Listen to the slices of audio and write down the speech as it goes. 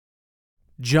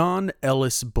John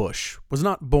Ellis Bush was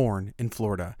not born in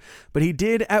Florida, but he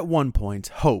did at one point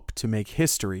hope to make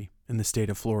history in the state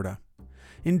of Florida.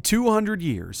 In 200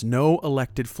 years, no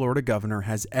elected Florida governor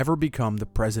has ever become the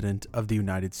president of the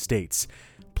United States.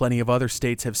 Plenty of other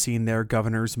states have seen their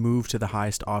governors move to the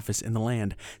highest office in the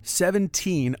land.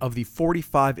 17 of the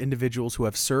 45 individuals who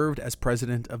have served as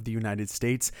president of the United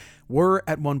States were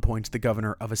at one point the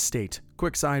governor of a state.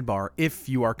 Quick sidebar, if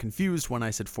you are confused when I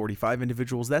said 45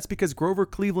 individuals, that's because Grover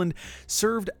Cleveland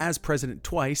served as president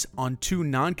twice on two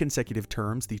non-consecutive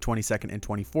terms, the 22nd and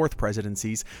 24th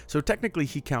presidencies, so technically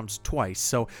he counts twice.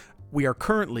 So we are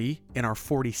currently in our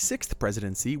 46th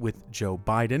presidency with Joe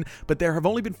Biden, but there have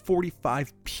only been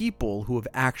 45 people who have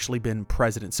actually been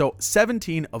president. So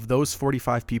 17 of those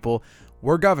 45 people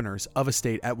were governors of a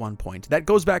state at one point. That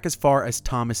goes back as far as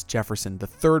Thomas Jefferson, the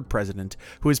third president,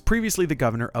 who was previously the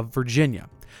governor of Virginia.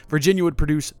 Virginia would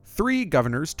produce 3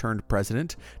 governors turned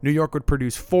president. New York would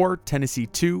produce 4, Tennessee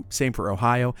 2, same for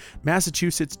Ohio.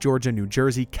 Massachusetts, Georgia, New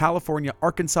Jersey, California,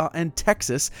 Arkansas, and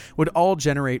Texas would all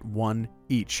generate 1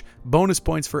 each. Bonus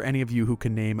points for any of you who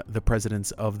can name the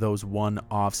presidents of those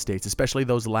one-off states, especially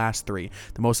those last 3,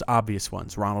 the most obvious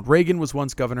ones. Ronald Reagan was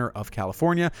once governor of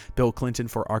California, Bill Clinton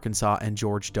for Arkansas, and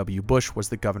George W. Bush was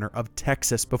the governor of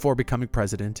Texas before becoming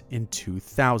president in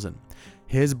 2000.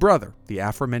 His brother, the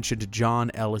aforementioned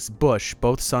John Ellis Bush,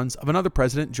 both sons of another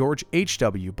president, George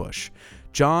H.W. Bush.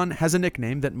 John has a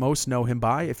nickname that most know him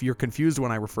by. If you're confused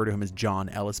when I refer to him as John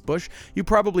Ellis Bush, you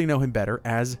probably know him better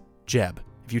as Jeb.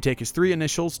 If you take his 3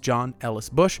 initials, John Ellis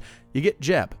Bush, you get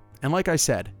Jeb. And like I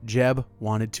said, Jeb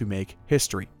wanted to make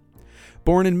history.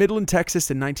 Born in Midland,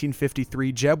 Texas in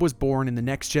 1953, Jeb was born in the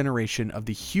next generation of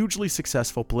the hugely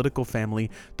successful political family,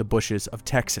 the Bushes of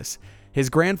Texas. His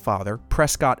grandfather,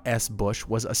 Prescott S. Bush,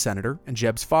 was a senator, and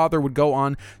Jeb's father would go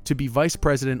on to be vice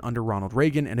president under Ronald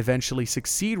Reagan and eventually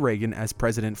succeed Reagan as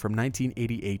president from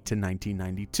 1988 to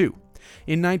 1992.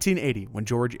 In 1980, when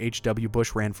George H.W.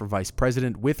 Bush ran for vice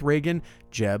president with Reagan,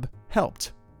 Jeb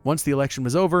helped. Once the election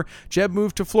was over, Jeb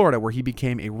moved to Florida, where he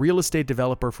became a real estate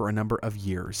developer for a number of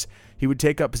years. He would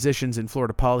take up positions in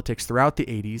Florida politics throughout the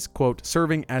 80s, quote,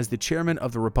 serving as the chairman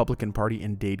of the Republican Party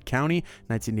in Dade County,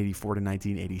 1984 to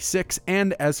 1986,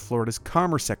 and as Florida's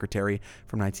Commerce Secretary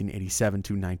from 1987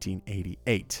 to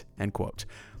 1988, end quote.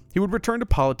 He would return to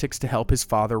politics to help his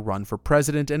father run for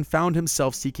president and found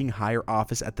himself seeking higher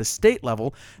office at the state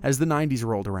level as the 90s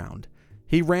rolled around.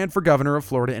 He ran for governor of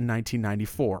Florida in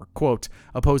 1994, quote,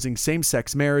 opposing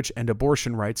same-sex marriage and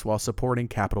abortion rights while supporting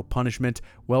capital punishment,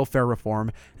 welfare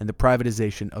reform, and the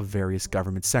privatization of various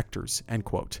government sectors, end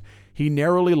quote. He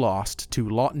narrowly lost to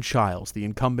Lawton Chiles, the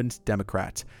incumbent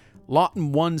Democrat.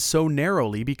 Lawton won so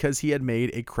narrowly because he had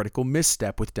made a critical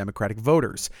misstep with Democratic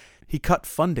voters. He cut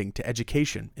funding to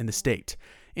education in the state.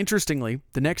 Interestingly,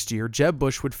 the next year, Jeb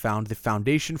Bush would found the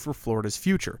Foundation for Florida's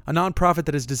Future, a nonprofit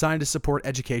that is designed to support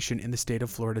education in the state of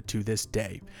Florida to this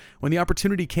day. When the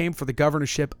opportunity came for the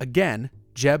governorship again,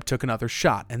 Jeb took another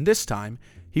shot, and this time,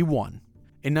 he won.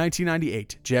 In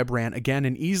 1998, Jeb ran again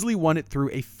and easily won it through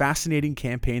a fascinating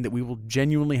campaign that we will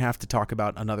genuinely have to talk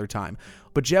about another time.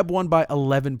 But Jeb won by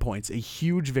 11 points, a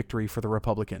huge victory for the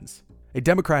Republicans. A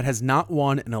Democrat has not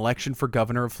won an election for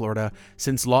governor of Florida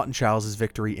since Lawton Chiles'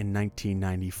 victory in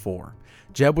 1994.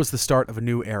 Jeb was the start of a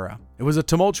new era. It was a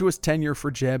tumultuous tenure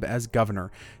for Jeb as governor.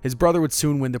 His brother would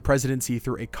soon win the presidency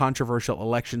through a controversial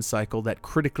election cycle that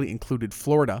critically included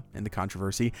Florida in the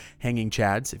controversy, hanging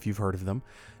chads, if you've heard of them.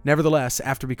 Nevertheless,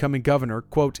 after becoming governor,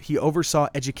 quote, he oversaw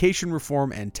education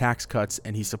reform and tax cuts,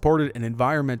 and he supported an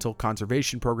environmental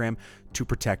conservation program to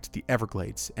protect the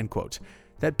Everglades, end quote.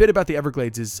 That bit about the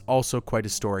Everglades is also quite a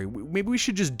story. Maybe we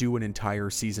should just do an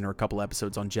entire season or a couple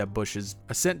episodes on Jeb Bush's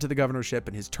ascent to the governorship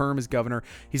and his term as governor.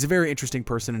 He's a very interesting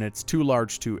person, and it's too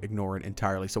large to ignore it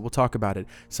entirely, so we'll talk about it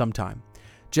sometime.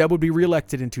 Jeb would be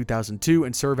reelected in 2002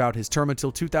 and serve out his term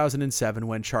until 2007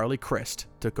 when Charlie Crist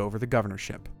took over the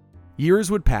governorship.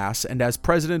 Years would pass, and as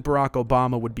President Barack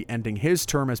Obama would be ending his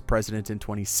term as president in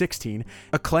 2016,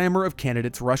 a clamor of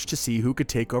candidates rushed to see who could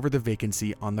take over the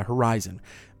vacancy on the horizon.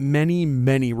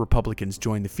 Many Republicans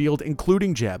joined the field,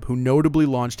 including Jeb, who notably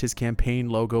launched his campaign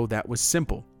logo that was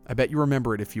simple. I bet you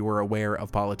remember it if you were aware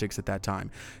of politics at that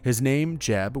time. His name,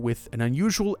 Jeb, with an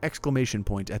unusual exclamation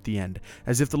point at the end,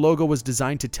 as if the logo was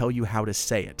designed to tell you how to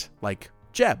say it, like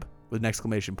Jeb with an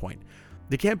exclamation point.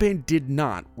 The campaign did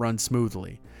not run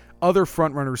smoothly. Other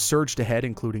frontrunners surged ahead,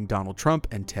 including Donald Trump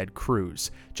and Ted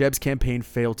Cruz. Jeb's campaign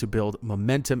failed to build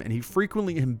momentum, and he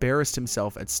frequently embarrassed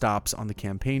himself at stops on the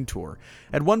campaign tour.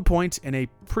 At one point, in a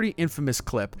pretty infamous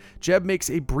clip, Jeb makes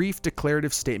a brief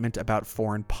declarative statement about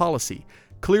foreign policy.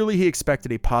 Clearly, he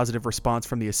expected a positive response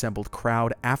from the assembled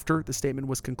crowd after the statement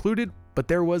was concluded, but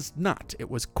there was not. It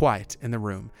was quiet in the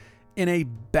room. In a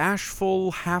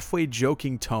bashful, halfway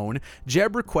joking tone,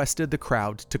 Jeb requested the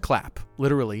crowd to clap.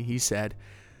 Literally, he said,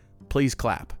 "Please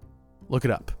clap." Look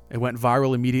it up. It went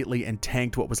viral immediately and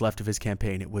tanked what was left of his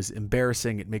campaign. It was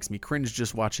embarrassing. It makes me cringe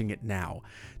just watching it now.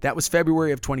 That was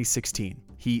February of 2016.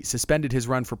 He suspended his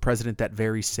run for president that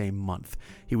very same month.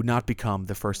 He would not become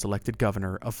the first elected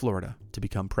governor of Florida to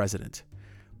become president.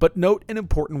 But note an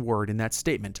important word in that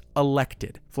statement: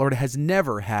 elected. Florida has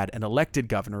never had an elected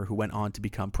governor who went on to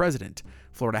become president.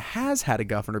 Florida has had a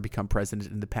governor become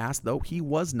president in the past, though he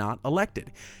was not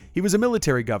elected. He was a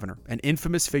military governor, an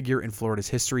infamous figure in Florida's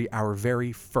history, our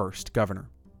very first governor.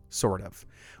 Sort of.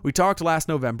 We talked last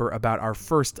November about our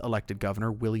first elected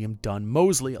governor, William Dunn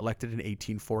Moseley, elected in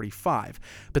 1845,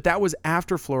 but that was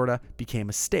after Florida became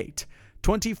a state.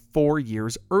 24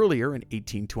 years earlier, in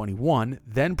 1821,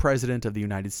 then President of the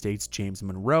United States James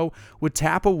Monroe would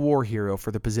tap a war hero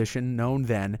for the position known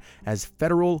then as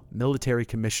Federal Military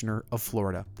Commissioner of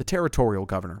Florida, the territorial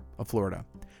governor of Florida.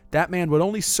 That man would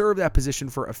only serve that position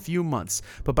for a few months,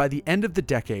 but by the end of the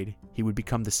decade, he would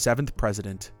become the 7th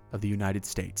President of the United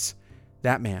States.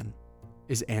 That man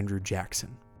is Andrew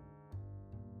Jackson.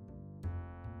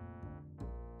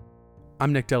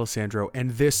 I'm Nick D'Alessandro,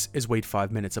 and this is Wait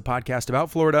 5 Minutes, a podcast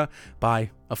about Florida by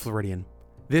a Floridian.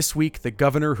 This week, the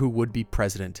governor who would be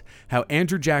president, how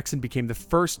Andrew Jackson became the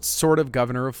first sort of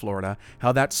governor of Florida,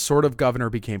 how that sort of governor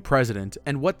became president,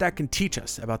 and what that can teach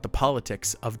us about the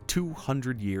politics of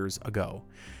 200 years ago.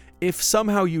 If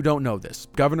somehow you don't know this,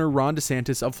 Governor Ron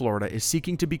DeSantis of Florida is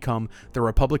seeking to become the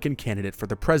Republican candidate for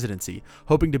the presidency,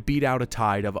 hoping to beat out a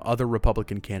tide of other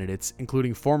Republican candidates,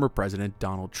 including former President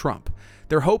Donald Trump.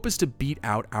 Their hope is to beat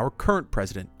out our current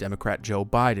president, Democrat Joe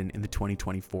Biden, in the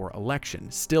 2024 election,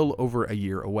 still over a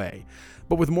year away.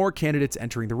 But with more candidates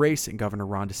entering the race and Governor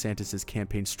Ron DeSantis'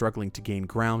 campaign struggling to gain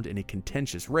ground in a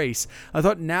contentious race, I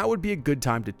thought now would be a good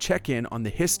time to check in on the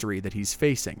history that he's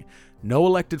facing. No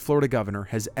elected Florida governor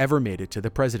has ever made it to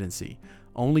the presidency.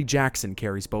 Only Jackson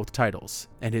carries both titles,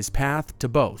 and his path to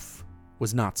both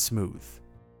was not smooth.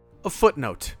 A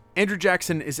footnote: Andrew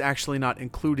Jackson is actually not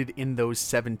included in those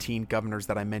 17 governors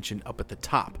that I mentioned up at the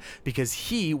top, because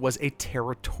he was a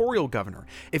territorial governor.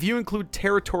 If you include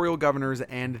territorial governors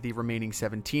and the remaining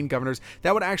 17 governors,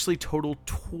 that would actually total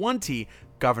 20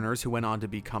 governors who went on to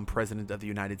become president of the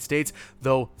United States,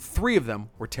 though 3 of them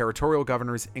were territorial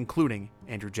governors, including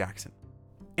Andrew Jackson.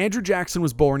 Andrew Jackson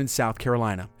was born in South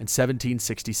Carolina in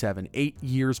 1767, 8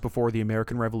 years before the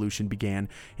American Revolution began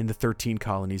in the 13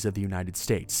 colonies of the United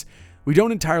States. We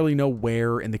don't entirely know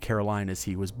where in the Carolinas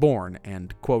he was born,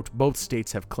 and, quote, both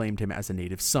states have claimed him as a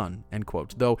native son, end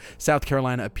quote, though South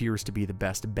Carolina appears to be the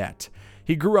best bet.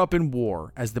 He grew up in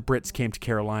war as the Brits came to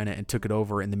Carolina and took it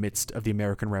over in the midst of the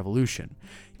American Revolution.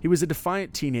 He was a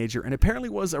defiant teenager and apparently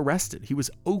was arrested. He was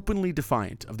openly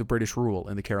defiant of the British rule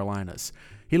in the Carolinas.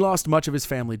 He lost much of his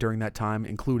family during that time,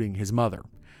 including his mother.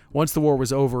 Once the war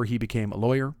was over, he became a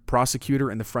lawyer, prosecutor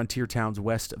in the frontier towns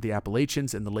west of the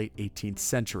Appalachians in the late 18th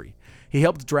century. He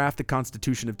helped draft the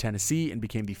Constitution of Tennessee and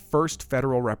became the first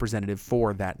federal representative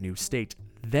for that new state,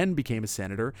 then became a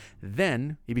senator,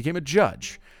 then he became a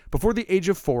judge. Before the age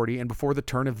of 40 and before the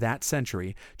turn of that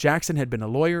century, Jackson had been a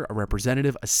lawyer, a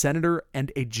representative, a senator,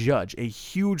 and a judge, a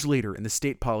huge leader in the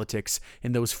state politics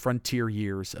in those frontier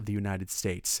years of the United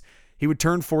States. He would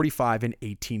turn 45 in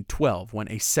 1812 when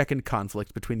a second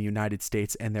conflict between the United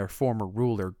States and their former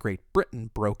ruler, Great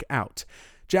Britain, broke out.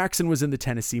 Jackson was in the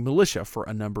Tennessee militia for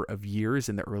a number of years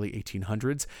in the early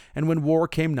 1800s, and when war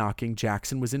came knocking,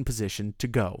 Jackson was in position to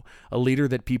go, a leader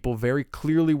that people very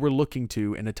clearly were looking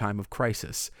to in a time of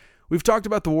crisis. We've talked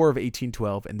about the War of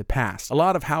 1812 in the past. A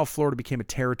lot of how Florida became a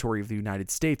territory of the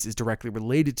United States is directly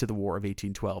related to the War of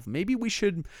 1812. Maybe we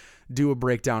should do a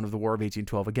breakdown of the War of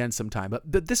 1812 again sometime,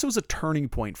 but this was a turning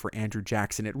point for Andrew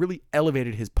Jackson. It really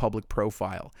elevated his public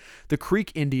profile. The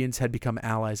Creek Indians had become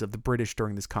allies of the British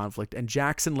during this conflict, and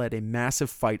Jackson led a massive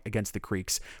fight against the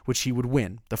Creeks, which he would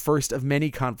win, the first of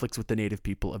many conflicts with the native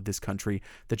people of this country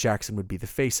that Jackson would be the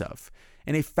face of.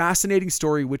 In a fascinating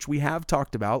story, which we have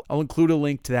talked about, I'll include a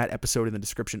link to that episode in the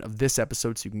description of this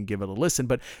episode so you can give it a listen,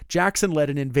 but Jackson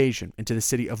led an invasion into the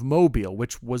city of Mobile,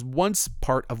 which was once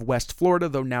part of West Florida,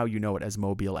 though now you know it as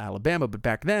Mobile, Alabama, but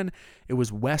back then it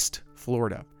was West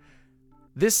Florida.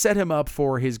 This set him up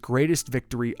for his greatest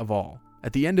victory of all.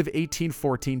 At the end of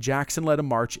 1814, Jackson led a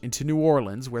march into New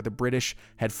Orleans, where the British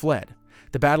had fled.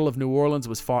 The Battle of New Orleans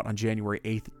was fought on January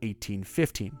 8,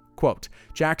 1815. Quote,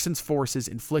 Jackson's forces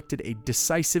inflicted a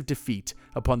decisive defeat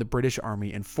upon the British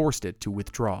army and forced it to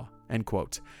withdraw, end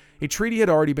quote. A treaty had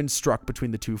already been struck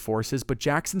between the two forces, but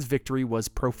Jackson's victory was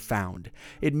profound.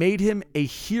 It made him a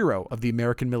hero of the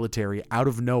American military out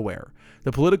of nowhere.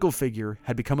 The political figure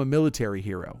had become a military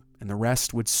hero, and the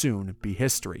rest would soon be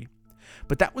history.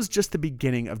 But that was just the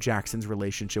beginning of Jackson's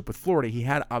relationship with Florida. He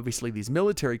had obviously these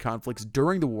military conflicts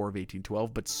during the War of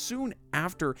 1812, but soon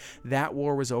after that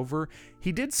war was over,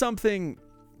 he did something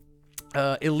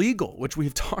illegal, which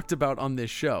we've talked about on this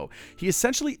show. He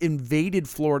essentially invaded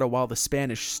Florida while the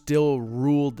Spanish still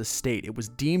ruled the state. It was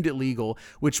deemed illegal,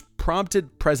 which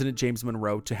prompted President James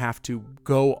Monroe to have to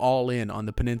go all in on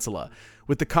the peninsula.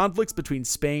 With the conflicts between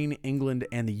Spain, England,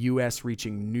 and the U.S.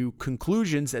 reaching new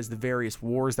conclusions as the various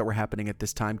wars that were happening at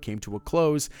this time came to a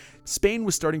close, Spain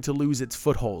was starting to lose its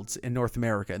footholds in North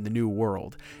America and the New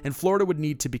World, and Florida would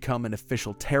need to become an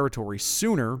official territory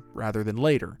sooner rather than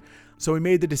later. So he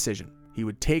made the decision. He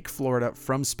would take Florida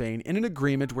from Spain in an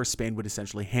agreement where Spain would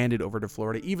essentially hand it over to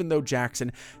Florida, even though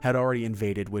Jackson had already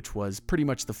invaded, which was pretty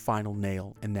much the final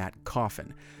nail in that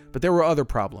coffin. But there were other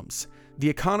problems. The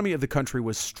economy of the country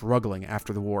was struggling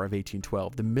after the War of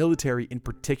 1812. The military in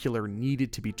particular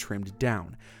needed to be trimmed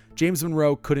down. James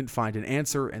Monroe couldn't find an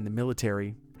answer, and the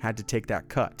military had to take that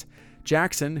cut.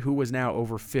 Jackson, who was now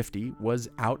over 50, was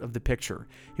out of the picture.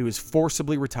 He was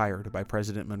forcibly retired by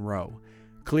President Monroe.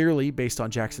 Clearly, based on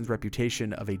Jackson's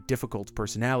reputation of a difficult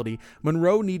personality,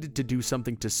 Monroe needed to do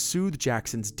something to soothe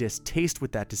Jackson's distaste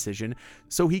with that decision,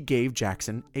 so he gave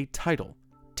Jackson a title,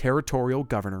 Territorial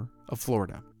Governor of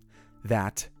Florida.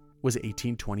 That was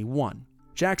 1821.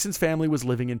 Jackson's family was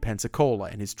living in Pensacola,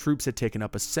 and his troops had taken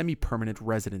up a semi-permanent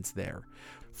residence there.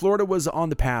 Florida was on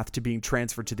the path to being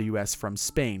transferred to the U.S. from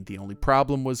Spain. The only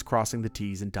problem was crossing the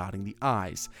T's and dotting the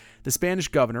I's. The Spanish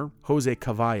governor, Jose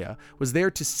Cavalla, was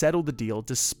there to settle the deal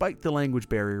despite the language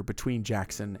barrier between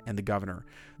Jackson and the governor.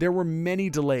 There were many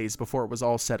delays before it was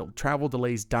all settled, travel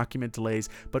delays, document delays,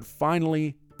 but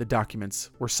finally, the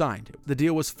documents were signed. The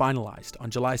deal was finalized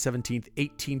on July 17,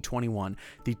 1821.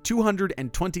 The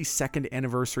 222nd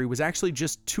anniversary was actually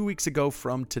just 2 weeks ago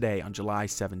from today, on July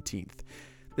 17th.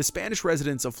 The Spanish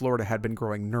residents of Florida had been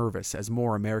growing nervous as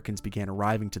more Americans began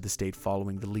arriving to the state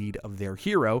following the lead of their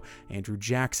hero, Andrew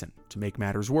Jackson. To make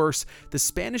matters worse, the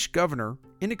Spanish governor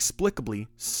inexplicably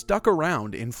stuck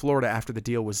around in Florida after the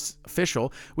deal was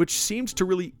official, which seemed to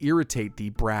really irritate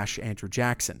the brash Andrew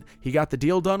Jackson. He got the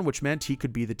deal done, which meant he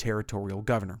could be the territorial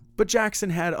governor. But Jackson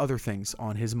had other things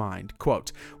on his mind.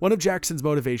 Quote, one of Jackson's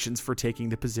motivations for taking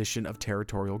the position of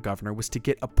territorial governor was to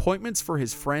get appointments for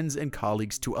his friends and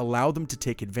colleagues to allow them to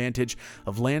take advantage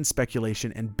of land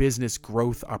speculation and business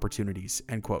growth opportunities,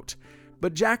 end quote.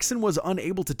 But Jackson was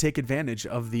unable to take advantage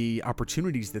of the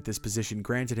opportunities that this position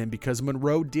granted him because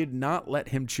Monroe did not let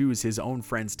him choose his own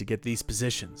friends to get these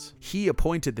positions. He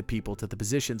appointed the people to the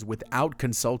positions without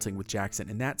consulting with Jackson,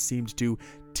 and that seemed to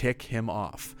tick him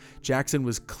off. Jackson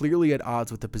was clearly at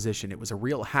odds with the position. It was a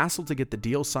real hassle to get the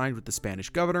deal signed with the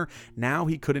Spanish governor. Now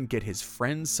he couldn't get his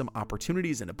friends some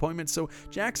opportunities and appointments, so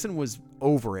Jackson was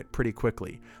over it pretty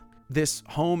quickly. This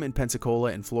home in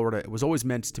Pensacola in Florida was always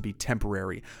meant to be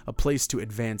temporary, a place to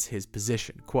advance his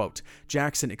position. Quote,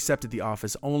 Jackson accepted the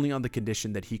office only on the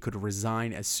condition that he could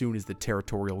resign as soon as the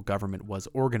territorial government was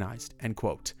organized, end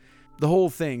quote. The whole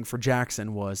thing for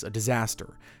Jackson was a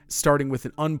disaster, starting with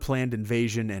an unplanned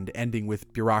invasion and ending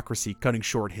with bureaucracy cutting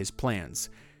short his plans.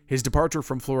 His departure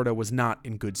from Florida was not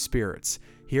in good spirits.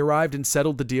 He arrived and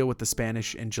settled the deal with the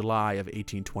Spanish in July of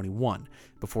 1821.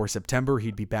 Before September,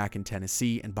 he'd be back in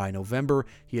Tennessee, and by November,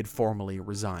 he had formally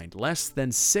resigned. Less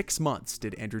than 6 months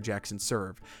did Andrew Jackson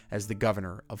serve as the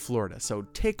governor of Florida. So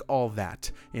take all that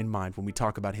in mind when we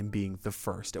talk about him being the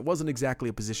first. It wasn't exactly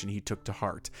a position he took to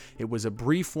heart. It was a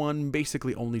brief one,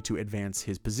 basically only to advance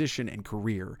his position and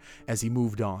career as he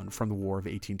moved on from the War of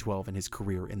 1812 and his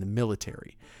career in the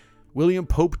military. William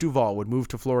Pope Duval would move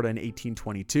to Florida in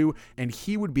 1822, and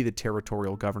he would be the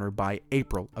territorial governor by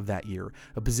April of that year,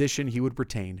 a position he would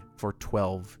retain for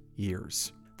 12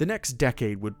 years. The next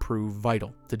decade would prove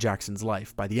vital to Jackson's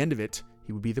life. By the end of it,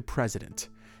 he would be the president.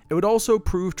 It would also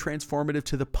prove transformative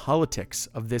to the politics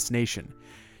of this nation.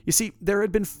 You see, there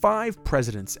had been 5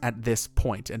 presidents at this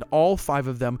point, and all 5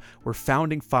 of them were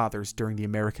founding fathers during the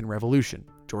American Revolution.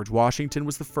 George Washington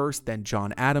was the first, then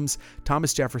John Adams,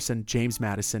 Thomas Jefferson, James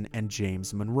Madison, and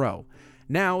James Monroe.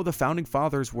 Now, the founding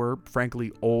fathers were,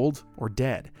 frankly, old or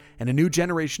dead, and a new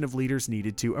generation of leaders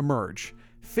needed to emerge.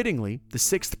 Fittingly, the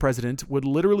 6th president would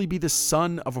literally be the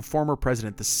son of a former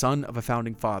president, the son of a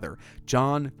founding father,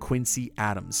 John Quincy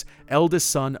Adams,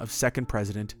 eldest son of 2nd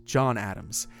President John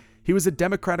Adams. He was a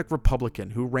Democratic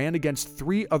Republican who ran against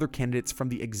 3 other candidates from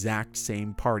the exact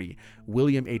same party,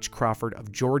 William H. Crawford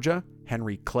of Georgia,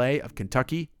 Henry Clay of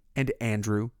Kentucky, and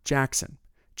Andrew Jackson.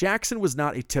 Jackson was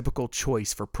not a typical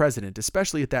choice for president,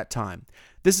 especially at that time.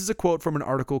 This is a quote from an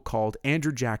article called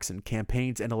Andrew Jackson,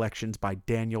 Campaigns and Elections by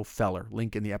Daniel Feller,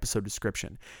 link in the episode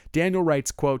description. Daniel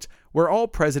writes, quote, "Where all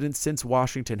presidents since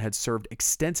Washington had served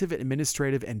extensive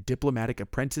administrative and diplomatic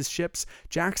apprenticeships,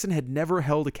 Jackson had never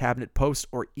held a cabinet post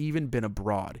or even been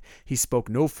abroad. He spoke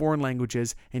no foreign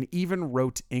languages and even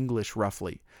wrote English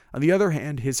roughly. On the other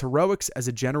hand, his heroics as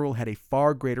a general had a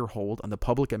far greater hold on the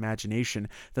public imagination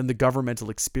than the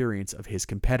governmental experience of his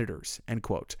competitors." End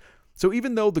quote. So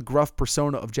even though the gruff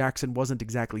persona of Jackson wasn't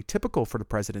exactly typical for the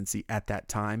presidency at that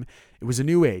time, it was a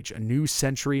new age, a new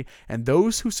century, and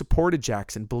those who supported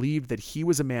Jackson believed that he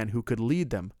was a man who could lead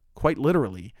them, quite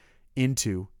literally,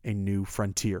 into a new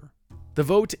frontier. The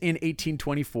vote in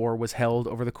 1824 was held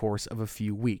over the course of a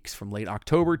few weeks, from late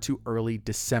October to early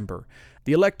December.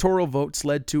 The electoral votes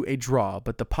led to a draw,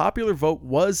 but the popular vote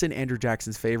was in Andrew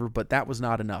Jackson's favor, but that was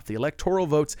not enough. The electoral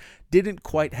votes didn't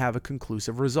quite have a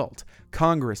conclusive result.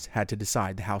 Congress had to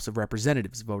decide. The House of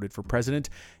Representatives voted for president,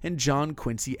 and John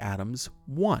Quincy Adams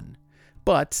won.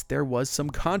 But there was some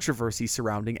controversy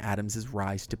surrounding Adams's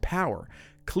rise to power.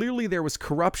 Clearly, there was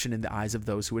corruption in the eyes of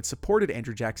those who had supported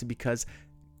Andrew Jackson because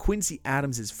Quincy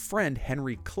Adams's friend,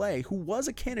 Henry Clay, who was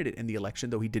a candidate in the election,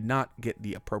 though he did not get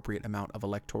the appropriate amount of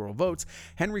electoral votes,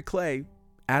 Henry Clay,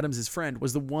 Adams's friend,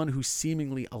 was the one who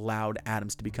seemingly allowed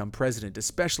Adams to become president,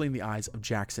 especially in the eyes of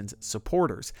Jackson's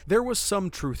supporters. There was some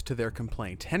truth to their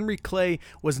complaint. Henry Clay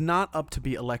was not up to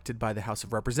be elected by the House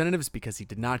of Representatives because he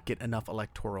did not get enough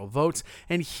electoral votes,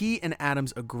 and he and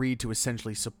Adams agreed to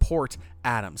essentially support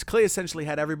Adams. Clay essentially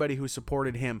had everybody who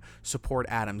supported him support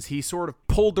Adams. He sort of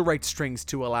pulled the right strings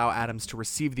to allow Adams to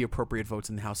receive the appropriate votes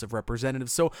in the House of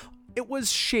Representatives. So it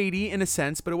was shady in a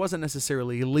sense, but it wasn't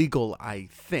necessarily illegal, I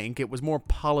think. It was more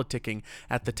politicking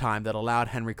at the time that allowed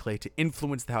Henry Clay to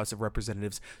influence the House of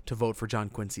Representatives to vote for John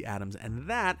Quincy Adams, and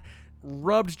that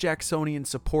rubbed Jacksonian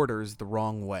supporters the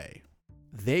wrong way.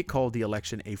 They called the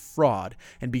election a fraud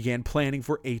and began planning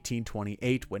for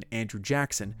 1828, when Andrew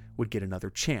Jackson would get another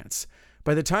chance.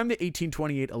 By the time the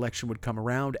 1828 election would come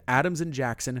around, Adams and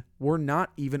Jackson were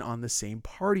not even on the same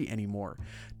party anymore.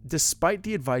 Despite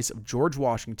the advice of George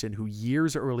Washington, who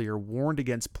years earlier warned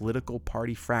against political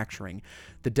party fracturing,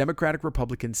 the Democratic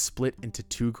Republicans split into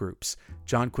two groups.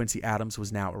 John Quincy Adams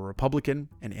was now a Republican,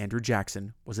 and Andrew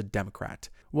Jackson was a Democrat.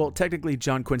 Well, technically,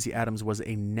 John Quincy Adams was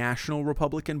a national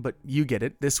Republican, but you get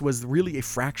it. This was really a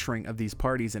fracturing of these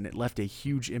parties, and it left a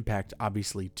huge impact,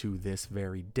 obviously, to this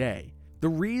very day. The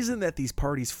reason that these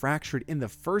parties fractured in the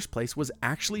first place was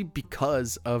actually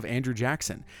because of Andrew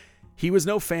Jackson. He was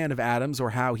no fan of Adams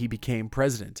or how he became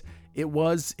president. It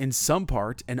was, in some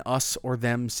part, an us or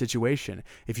them situation.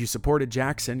 If you supported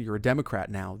Jackson, you're a Democrat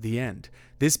now, the end.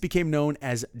 This became known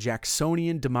as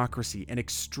Jacksonian democracy, an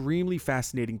extremely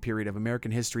fascinating period of American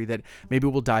history that maybe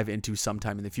we'll dive into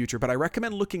sometime in the future. But I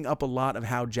recommend looking up a lot of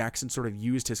how Jackson sort of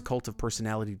used his cult of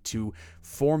personality to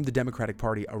form the Democratic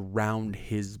Party around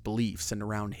his beliefs and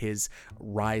around his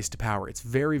rise to power. It's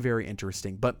very, very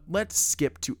interesting. But let's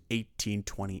skip to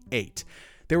 1828.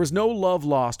 There was no love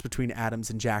lost between Adams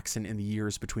and Jackson in the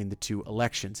years between the two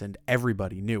elections, and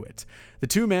everybody knew it. The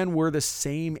two men were the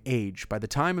same age. By the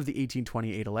time of the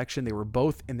 1828 election, they were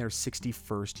both in their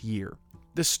 61st year.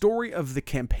 The story of the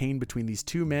campaign between these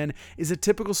two men is a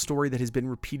typical story that has been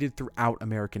repeated throughout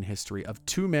American history, of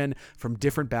two men from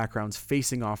different backgrounds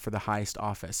facing off for the highest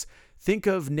office. Think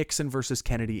of Nixon versus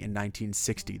Kennedy in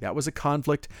 1960. That was a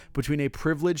conflict between a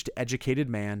privileged, educated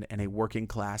man and a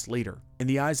working-class leader. In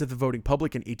the eyes of the voting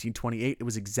public in 1828, it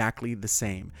was exactly the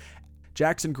same.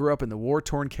 Jackson grew up in the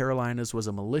war-torn Carolinas, was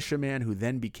a militiaman who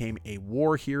then became a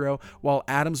war hero, while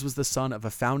Adams was the son of a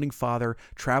founding father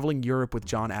traveling Europe with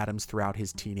John Adams throughout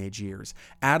his teenage years.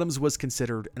 Adams was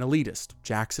considered an elitist.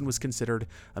 Jackson was considered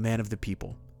a man of the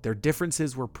people. Their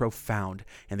differences were profound,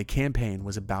 and the campaign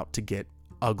was about to get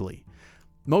ugly.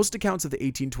 Most accounts of the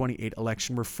 1828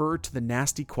 election refer to the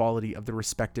nasty quality of the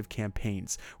respective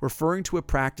campaigns, referring to a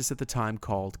practice at the time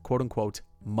called, quote-unquote,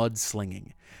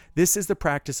 mudslinging. This is the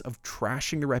practice of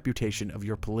trashing the reputation of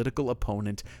your political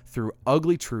opponent through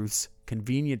ugly truths,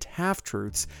 convenient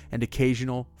half-truths, and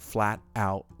occasional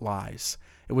flat-out lies.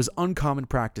 It was uncommon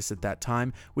practice at that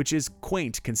time, which is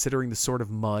quaint considering the sort of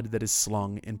mud that is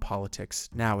slung in politics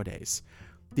nowadays.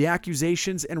 The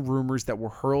accusations and rumors that were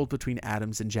hurled between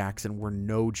Adams and Jackson were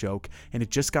no joke, and it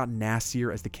just got nastier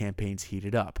as the campaigns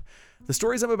heated up. The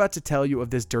stories I'm about to tell you of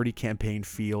this dirty campaign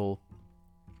feel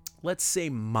let's say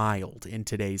mild in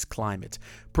today's climate.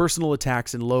 Personal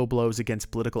attacks and low blows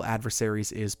against political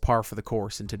adversaries is par for the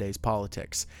course in today's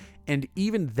politics. And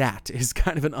even that is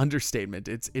kind of an understatement.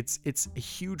 It's a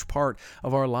huge part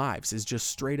of our lives, is just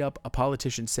straight up a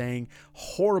politician saying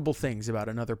horrible things about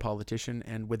another politician,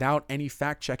 and without any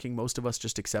fact checking, most of us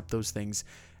just accept those things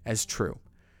as true.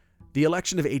 The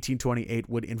election of 1828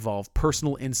 would involve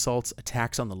personal insults,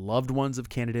 attacks on the loved ones of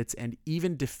candidates, and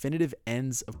even definitive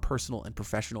ends of personal and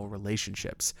professional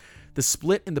relationships. The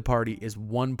split in the party is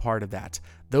one part of that.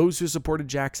 Those who supported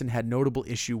Jackson had notable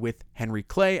issue with Henry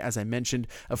Clay, as I mentioned,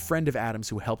 a friend of Adams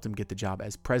who helped him get the job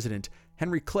as president.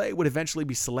 Henry Clay would eventually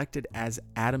be selected as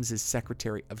Adams's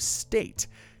Secretary of State.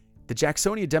 The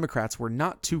Jacksonia Democrats were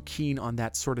not too keen on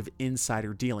that sort of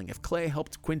insider dealing. If Clay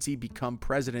helped Quincy become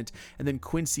president and then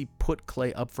Quincy put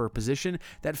Clay up for a position,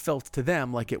 that felt to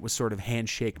them like it was sort of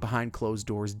handshake behind closed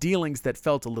doors dealings that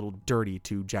felt a little dirty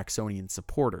to Jacksonian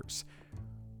supporters.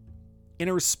 In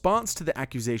a response to the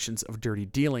accusations of dirty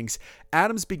dealings,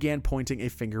 Adams began pointing a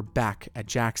finger back at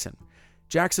Jackson.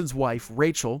 Jackson's wife,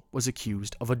 Rachel, was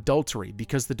accused of adultery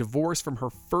because the divorce from her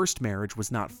first marriage was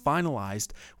not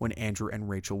finalized when Andrew and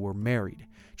Rachel were married.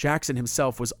 Jackson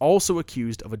himself was also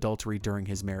accused of adultery during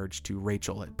his marriage to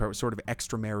Rachel, sort of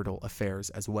extramarital affairs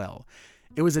as well.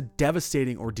 It was a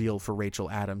devastating ordeal for Rachel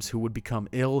Adams, who would become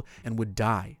ill and would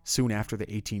die soon after the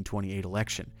 1828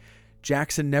 election.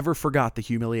 Jackson never forgot the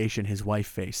humiliation his wife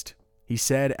faced. He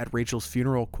said at Rachel's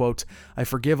funeral, quote, "I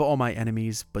forgive all my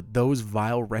enemies, but those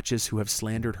vile wretches who have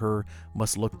slandered her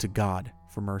must look to God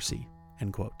for mercy,"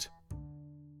 end quote.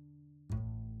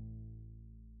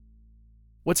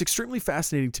 What's extremely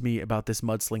fascinating to me about this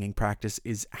mudslinging practice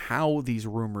is how these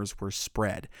rumors were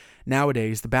spread.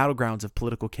 Nowadays, the battlegrounds of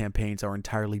political campaigns are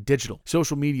entirely digital,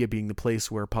 social media being the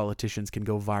place where politicians can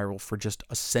go viral for just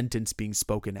a sentence being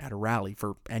spoken at a rally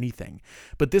for anything.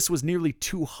 But this was nearly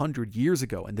 200 years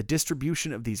ago, and the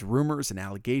distribution of these rumors and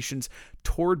allegations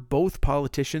toward both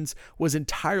politicians was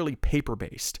entirely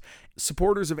paper-based.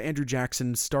 Supporters of Andrew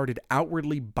Jackson started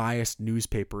outwardly biased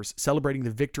newspapers celebrating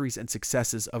the victories and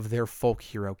successes of their folk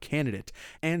hero candidate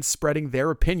and spreading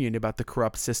their opinion about the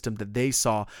corrupt system that they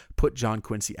saw put John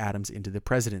Quincy Adams into the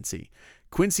presidency.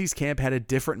 Quincy's camp had a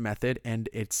different method, and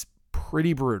it's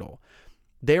pretty brutal.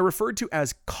 They are referred to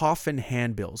as coffin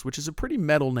handbills, which is a pretty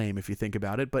metal name if you think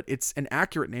about it, but it's an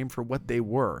accurate name for what they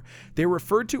were. They were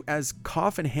referred to as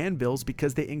coffin handbills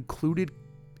because they included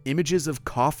images of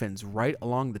coffins right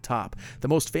along the top. The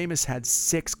most famous had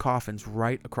 6 coffins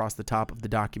right across the top of the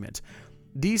document.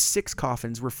 These 6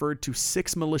 coffins referred to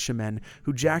 6 militiamen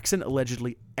who Jackson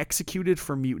allegedly executed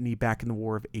for mutiny back in the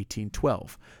War of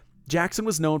 1812. Jackson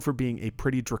was known for being a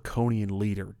pretty draconian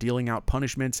leader, dealing out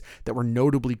punishments that were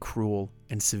notably cruel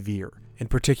and severe. In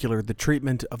particular, the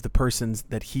treatment of the persons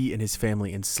that he and his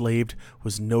family enslaved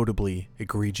was notably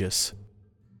egregious.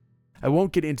 I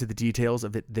won't get into the details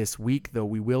of it this week, though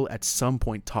we will at some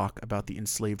point talk about the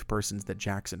enslaved persons that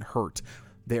Jackson hurt.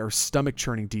 They are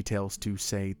stomach-churning details, to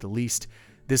say the least.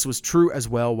 This was true as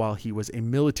well while he was a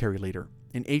military leader.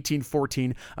 In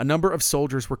 1814, a number of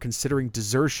soldiers were considering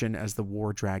desertion as the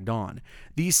war dragged on.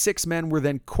 These 6 men were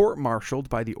then court-martialed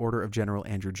by the order of General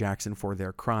Andrew Jackson for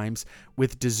their crimes,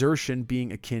 with desertion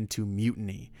being akin to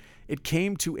mutiny. It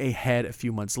came to a head a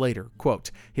few months later.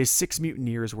 Quote, "His 6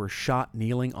 mutineers were shot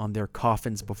kneeling on their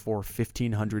coffins before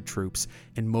 1,500 troops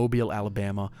in Mobile,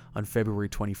 Alabama on February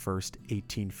 21st,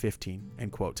 1815,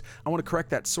 end quote. I want to correct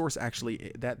that source,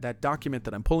 actually. That document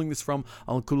that I'm pulling this from,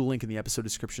 I'll include a link in the episode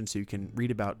description so you can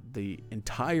read about the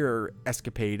entire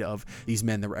escapade of these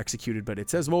men that were executed, but it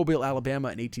says Mobile, Alabama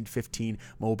in 1815.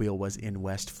 Mobile was in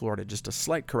West Florida. Just a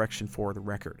slight correction for the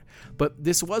record. But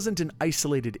this wasn't an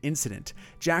isolated incident.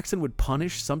 Jackson would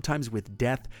punish, sometimes with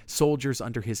death, soldiers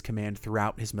under his command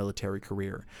throughout his military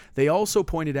career. They also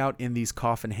pointed out in these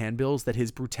coffin handbills that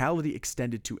his brutality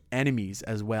extended to enemies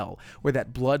as well, where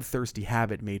that bloodthirsty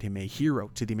habit made him a hero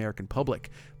to the American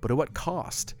public, but at what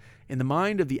cost? In the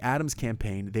mind of the Adams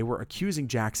campaign, they were accusing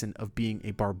Jackson of being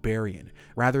a barbarian,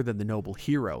 rather than the noble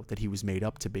hero that he was made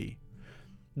up to be.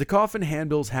 The coffin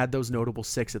handbills had those notable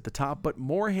 6 at the top, but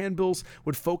more handbills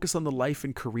would focus on the life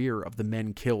and career of the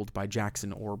men killed by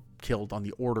Jackson or killed on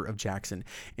the order of Jackson,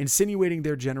 insinuating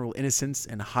their general innocence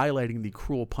and highlighting the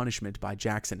cruel punishment by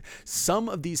Jackson. Some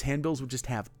of these handbills would just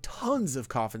have tons of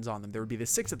coffins on them. There would be the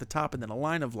 6 at the top and then a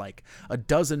line of like a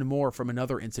dozen more from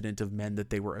another incident of men that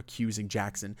they were accusing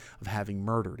Jackson of having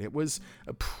murdered. It was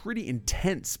a pretty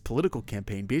intense political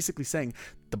campaign, basically saying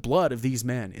the blood of these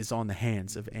men is on the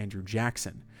hands of Andrew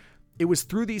Jackson. It was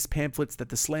through these pamphlets that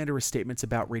the slanderous statements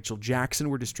about Rachel Jackson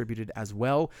were distributed as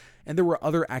well, and there were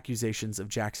other accusations of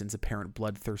Jackson's apparent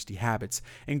bloodthirsty habits,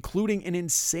 including an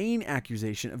insane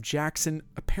accusation of Jackson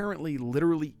apparently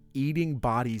literally eating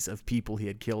bodies of people he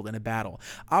had killed in a battle.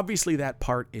 Obviously, that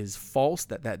part is false,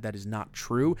 that is not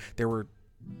true. There were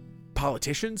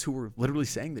politicians who were literally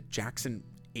saying that Jackson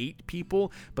ate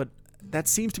people, but that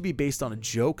seems to be based on a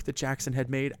joke that Jackson had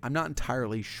made. I'm not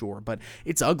entirely sure, but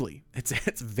it's ugly. It's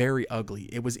very ugly.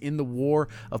 It was in the war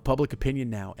of public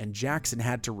opinion now, and Jackson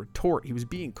had to retort. He was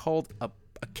being called a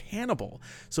cannibal,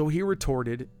 so he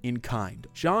retorted in kind.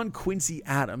 John Quincy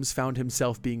Adams found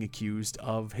himself being accused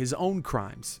of his own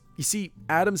crimes. You see,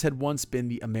 Adams had once been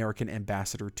the American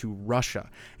ambassador to Russia,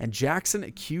 and Jackson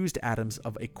accused Adams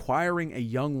of acquiring a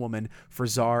young woman for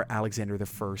Tsar Alexander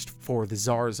I for the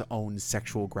Tsar's own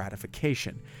sexual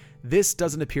gratification. This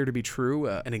doesn't appear to be true,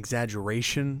 an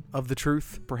exaggeration of the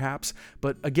truth, perhaps,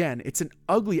 but again, it's an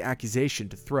ugly accusation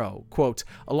to throw, quote,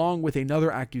 along with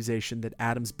another accusation that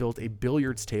Adams built a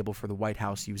billiards table for the White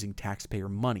House using taxpayer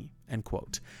money, end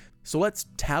quote. So let's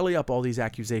tally up all these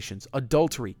accusations: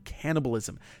 adultery,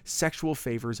 cannibalism, sexual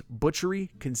favors,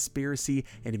 butchery, conspiracy,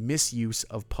 and misuse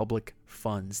of public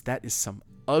funds. That is some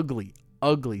ugly,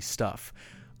 ugly stuff.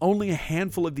 Only a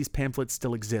handful of these pamphlets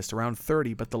still exist, around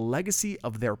 30, but the legacy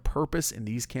of their purpose in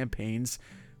these campaigns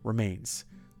remains.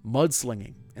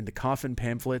 Mudslinging and the coffin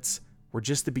pamphlets were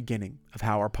just the beginning of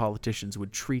how our politicians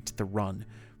would treat the run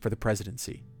for the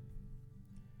presidency.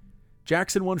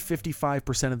 Jackson won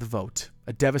 55% of the vote,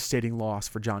 a devastating loss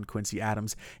for John Quincy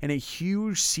Adams, and a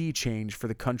huge sea change for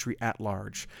the country at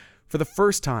large. For the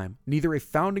first time, neither a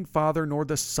founding father nor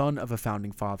the son of a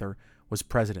founding father was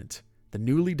president. The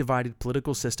newly divided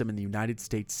political system in the United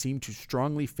States seemed to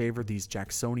strongly favor these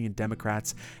Jacksonian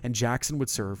Democrats, and Jackson would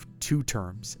serve 2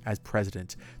 terms as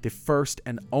president, the first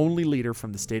and only leader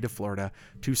from the state of Florida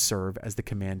to serve as the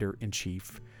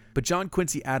commander-in-chief. But John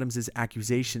Quincy Adams'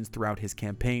 accusations throughout his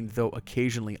campaign, though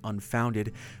occasionally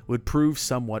unfounded, would prove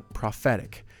somewhat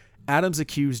prophetic. Adams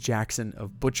accused Jackson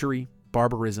of butchery,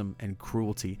 barbarism, and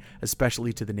cruelty,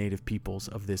 especially to the native peoples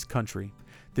of this country.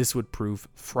 This would prove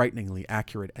frighteningly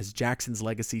accurate, as Jackson's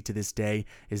legacy to this day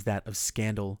is that of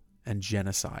scandal and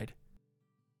genocide.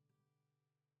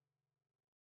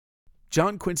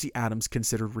 John Quincy Adams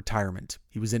considered retirement.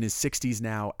 He was in his 60s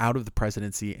now, out of the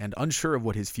presidency, and unsure of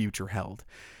what his future held.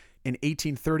 In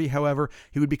 1830, however,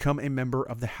 he would become a member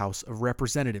of the House of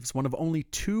Representatives, one of only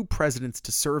 2 presidents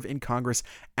to serve in Congress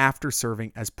after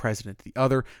serving as president. The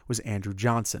other was Andrew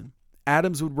Johnson.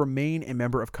 Adams would remain a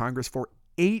member of Congress for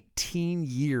 18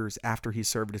 years after he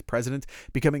served as president,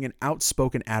 becoming an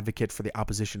outspoken advocate for the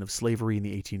opposition of slavery in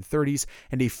the 1830s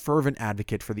and a fervent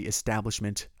advocate for the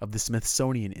establishment of the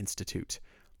Smithsonian Institute.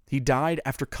 He died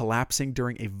after collapsing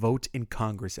during a vote in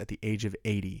Congress at the age of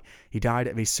 80. He died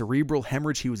of a cerebral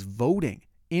hemorrhage. He was voting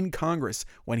in Congress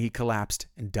when he collapsed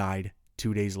and died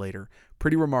 2 days later.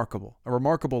 Pretty remarkable. A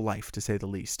remarkable life, to say the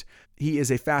least. He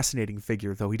is a fascinating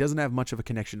figure, though he doesn't have much of a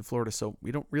connection to Florida, so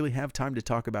we don't really have time to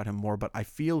talk about him more, but I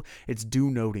feel it's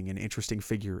due noting an interesting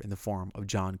figure in the form of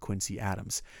John Quincy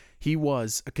Adams. He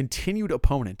was a continued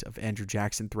opponent of Andrew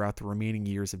Jackson throughout the remaining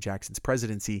years of Jackson's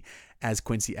presidency, as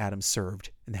Quincy Adams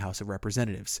served in the House of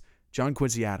Representatives. John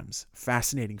Quincy Adams,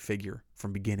 fascinating figure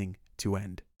from beginning to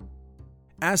end.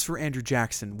 As for Andrew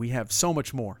Jackson, we have so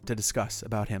much more to discuss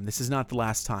about him. This is not the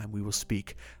last time we will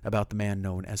speak about the man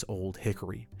known as Old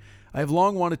Hickory. I have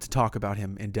long wanted to talk about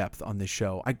him in depth on this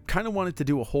show. I kind of wanted to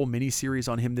do a whole mini-series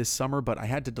on him this summer, but I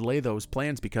had to delay those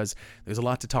plans because there's a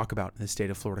lot to talk about in the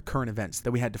state of Florida, current events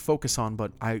that we had to focus on,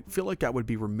 but I feel like I would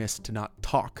be remiss to not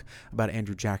talk about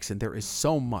Andrew Jackson. There is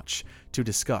so much to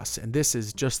discuss, and this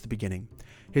is just the beginning.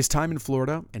 His time in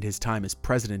Florida and his time as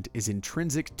president is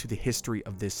intrinsic to the history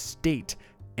of this state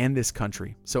and this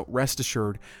country. So rest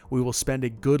assured, we will spend a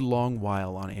good long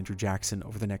while on Andrew Jackson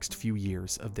over the next few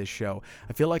years of this show.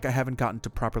 I feel like I haven't gotten to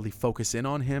properly focus in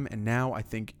on him, and now I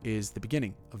think is the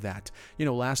beginning of that. You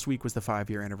know, last week was the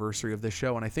 5-year anniversary of this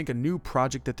show, and I think a new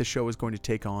project that the show is going to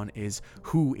take on is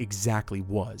who exactly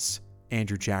was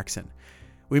Andrew Jackson.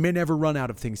 We may never run out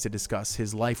of things to discuss.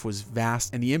 His life was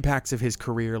vast, and the impacts of his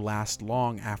career last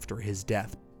long after his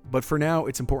death. But for now,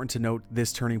 it's important to note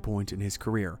this turning point in his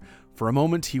career. For a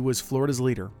moment, he was Florida's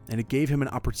leader, and it gave him an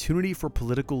opportunity for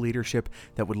political leadership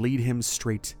that would lead him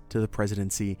straight to the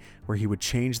presidency, where he would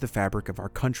change the fabric of our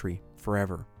country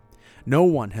forever. No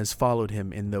one has followed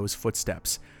him in those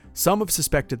footsteps. Some have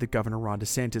suspected that Governor Ron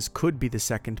DeSantis could be the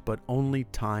second, but only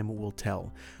time will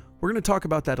tell. We're going to talk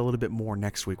about that a little bit more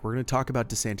next week. We're going to talk about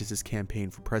DeSantis'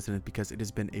 campaign for president because it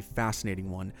has been a fascinating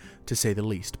one, to say the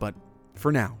least. But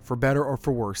For now, for better or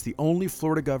for worse, the only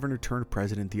Florida governor turned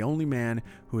president, the only man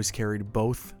who has carried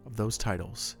both of those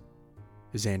titles,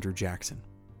 is Andrew Jackson.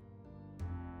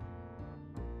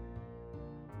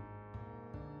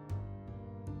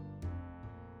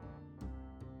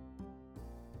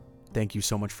 Thank you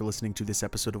so much for listening to this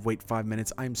episode of Wait 5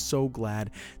 Minutes. I'm so glad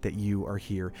that you are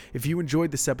here. If you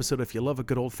enjoyed this episode, if you love a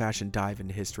good old-fashioned dive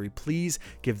into history, please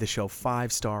give the show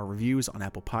 5-star reviews on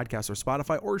Apple Podcasts or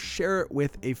Spotify, or share it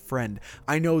with a friend.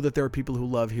 I know that there are people who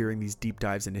love hearing these deep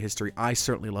dives into history. I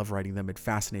certainly love writing them. It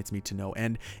fascinates me to know.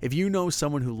 And if you know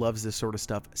someone who loves this sort of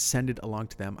stuff, send it along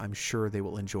to them. I'm sure they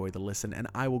will enjoy the listen, and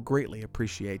I will greatly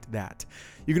appreciate that.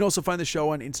 You can also find the show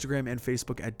on Instagram and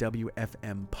Facebook at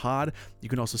WFM Pod. You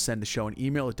can also send the show an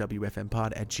email at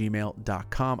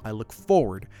wfmpod@gmail.com. I look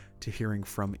forward to hearing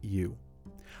from you.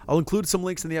 I'll include some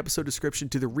links in the episode description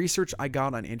to the research I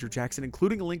got on Andrew Jackson,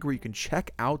 including a link where you can check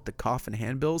out the coffin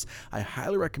handbills. I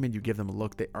highly recommend you give them a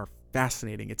look. They are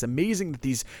fascinating. It's amazing that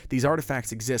these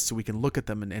artifacts exist so we can look at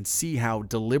them and see how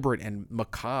deliberate and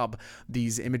macabre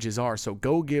these images are. So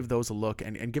go give those a look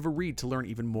and give a read to learn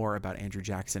even more about Andrew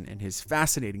Jackson and his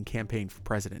fascinating campaign for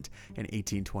president in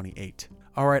 1828.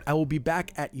 All right, I will be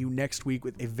back at you next week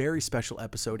with a very special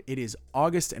episode. It is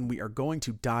August, and we are going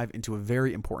to dive into a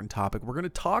very important topic. We're going to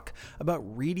talk about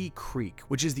Reedy Creek,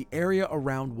 which is the area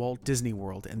around Walt Disney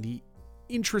World, and the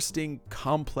interesting,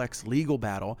 complex legal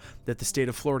battle that the state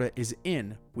of Florida is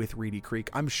in with Reedy Creek.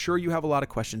 I'm sure you have a lot of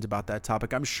questions about that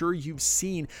topic. I'm sure you've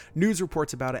seen news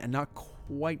reports about it and not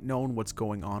quite known what's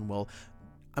going on. Well,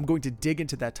 I'm going to dig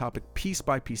into that topic piece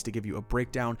by piece to give you a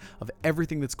breakdown of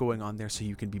everything that's going on there so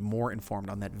you can be more informed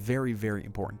on that very, very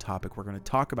important topic. We're going to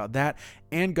talk about that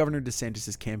and Governor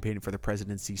DeSantis' campaign for the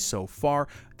presidency so far.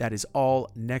 That is all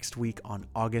next week on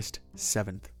August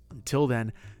 7th. Until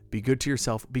then, be good to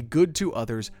yourself, be good to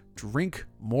others, drink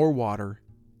more water,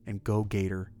 and go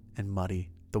Gator and muddy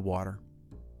the water.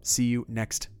 See you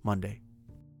next Monday.